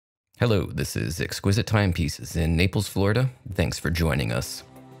Hello, this is Exquisite Timepieces in Naples, Florida. Thanks for joining us.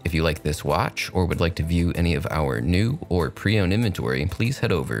 If you like this watch or would like to view any of our new or pre-owned inventory, please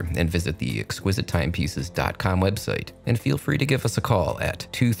head over and visit the exquisitetimepieces.com website and feel free to give us a call at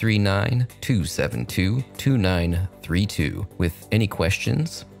 239-272-2932 with any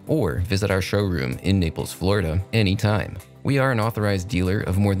questions or visit our showroom in Naples, Florida anytime. We are an authorized dealer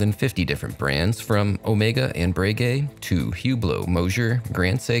of more than 50 different brands, from Omega and Breguet to Hublot, Mosier,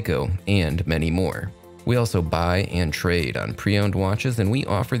 Grand Seiko, and many more. We also buy and trade on pre-owned watches, and we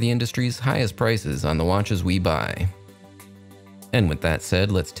offer the industry's highest prices on the watches we buy. And with that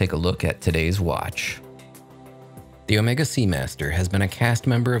said, let's take a look at today's watch. The Omega Seamaster has been a cast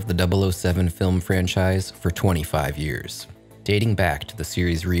member of the 007 film franchise for 25 years, dating back to the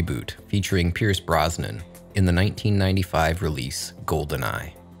series reboot featuring Pierce Brosnan in the 1995 release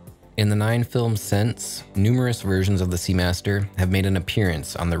GoldenEye. In the 9 films since, numerous versions of the Seamaster have made an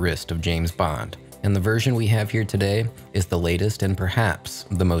appearance on the wrist of James Bond, and the version we have here today is the latest and perhaps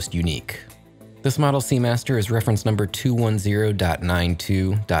the most unique. This model Seamaster is reference number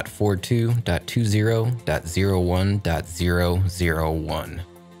 210.92.42.20.01.001,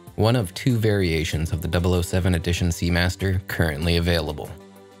 one of 2 variations of the 007 edition Seamaster currently available.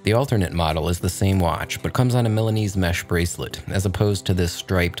 The alternate model is the same watch, but comes on a Milanese mesh bracelet, as opposed to this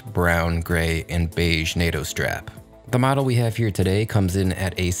striped brown, gray, and beige NATO strap. The model we have here today comes in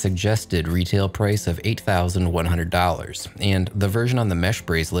at a suggested retail price of $8,100, and the version on the mesh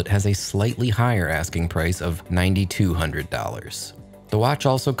bracelet has a slightly higher asking price of $9,200. The watch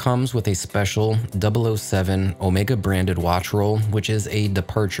also comes with a special 007 Omega branded watch roll, which is a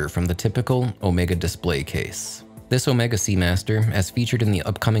departure from the typical Omega display case. This Omega Seamaster, as featured in the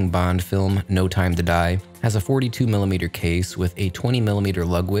upcoming Bond film No Time to Die, has a 42mm case with a 20mm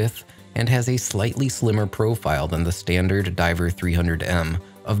lug width and has a slightly slimmer profile than the standard Diver 300M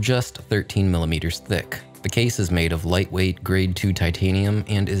of just 13mm thick. The case is made of lightweight Grade 2 titanium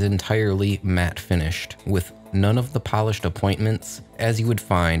and is entirely matte finished, with none of the polished appointments as you would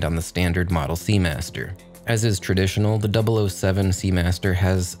find on the standard model Seamaster. As is traditional, the 007 Seamaster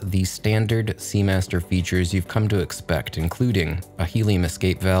has the standard Seamaster features you've come to expect, including a helium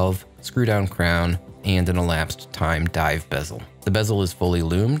escape valve, screw-down crown, and an elapsed time dive bezel. The bezel is fully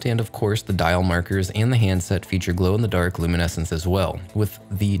lumed, and of course the dial markers and the handset feature glow-in-the-dark luminescence as well, with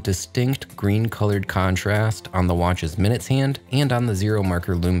the distinct green-colored contrast on the watch's minutes hand and on the zero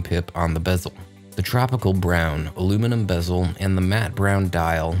marker lume pip on the bezel. The tropical brown aluminum bezel and the matte brown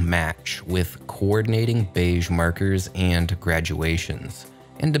dial match with coordinating beige markers and graduations.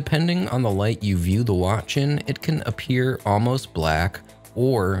 And depending on the light you view the watch in, it can appear almost black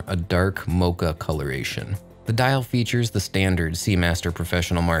or a dark mocha coloration. The dial features the standard Seamaster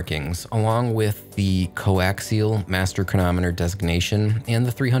professional markings, along with the coaxial master chronometer designation and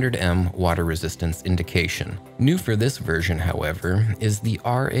the 300M water resistance indication. New for this version, however, is the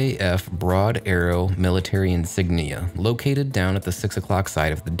RAF Broad Arrow military insignia, located down at the 6 o'clock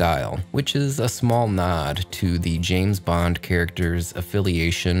side of the dial, which is a small nod to the James Bond character's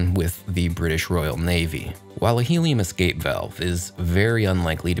affiliation with the British Royal Navy. While a helium escape valve is very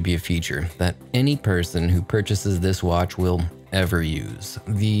unlikely to be a feature that any person who purchases this watch will ever use,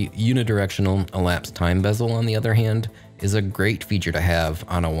 the unidirectional elapsed time bezel, on the other hand, is a great feature to have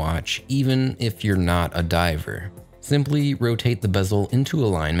on a watch even if you're not a diver. Simply rotate the bezel into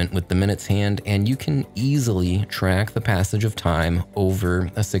alignment with the minutes hand and you can easily track the passage of time over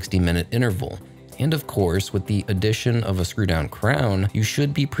a 60-minute interval. And of course, with the addition of a screw-down crown, you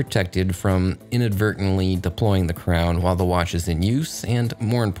should be protected from inadvertently deploying the crown while the watch is in use, and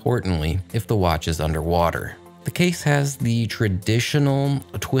more importantly, if the watch is underwater. The case has the traditional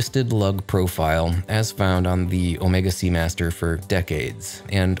twisted lug profile as found on the Omega Seamaster for decades,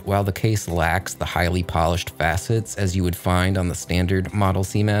 and while the case lacks the highly polished facets as you would find on the standard model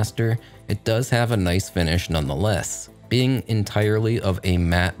Seamaster, it does have a nice finish nonetheless. Being entirely of a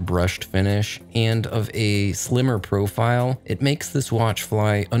matte brushed finish and of a slimmer profile, it makes this watch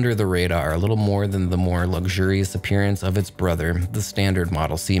fly under the radar a little more than the more luxurious appearance of its brother, the standard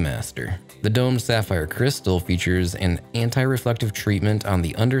model Seamaster. The domed sapphire crystal features an anti-reflective treatment on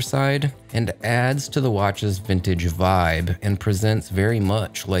the underside and adds to the watch's vintage vibe and presents very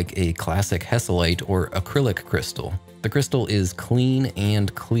much like a classic Hesalite or acrylic crystal. The crystal is clean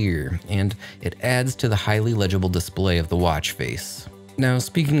and clear, and it adds to the highly legible display of the watch face. Now,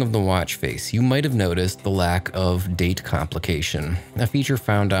 speaking of the watch face, you might have noticed the lack of date complication, a feature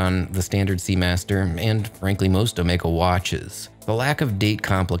found on the standard Seamaster and frankly most Omega watches. The lack of date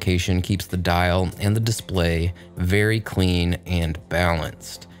complication keeps the dial and the display very clean and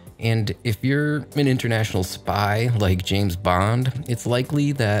balanced. And if you're an international spy like James Bond, it's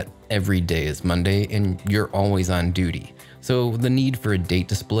likely that every day is Monday and you're always on duty. So the need for a date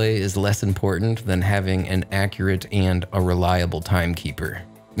display is less important than having an accurate and a reliable timekeeper.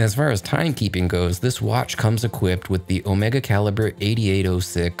 As far as timekeeping goes, this watch comes equipped with the Omega Caliber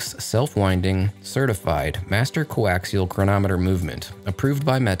 8806 self-winding, certified master coaxial chronometer movement, approved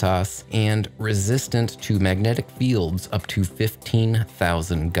by Metas, and resistant to magnetic fields up to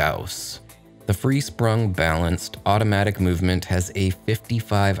 15,000 Gauss. The free-sprung, balanced, automatic movement has a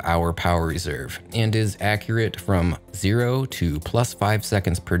 55-hour power reserve and is accurate from 0 to +5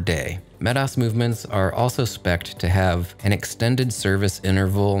 seconds per day. Metas movements are also spec'd to have an extended service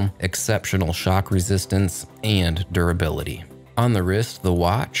interval, exceptional shock resistance, and durability. On the wrist, the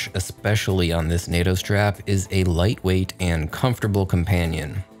watch, especially on this NATO strap, is a lightweight and comfortable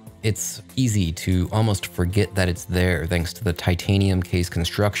companion. It's easy to almost forget that it's there thanks to the titanium case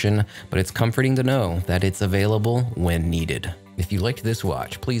construction, but it's comforting to know that it's available when needed. If you liked this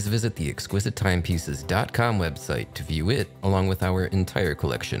watch, please visit the exquisitetimepieces.com website to view it, along with our entire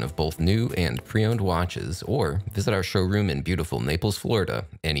collection of both new and pre-owned watches, or visit our showroom in beautiful Naples, Florida,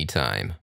 anytime.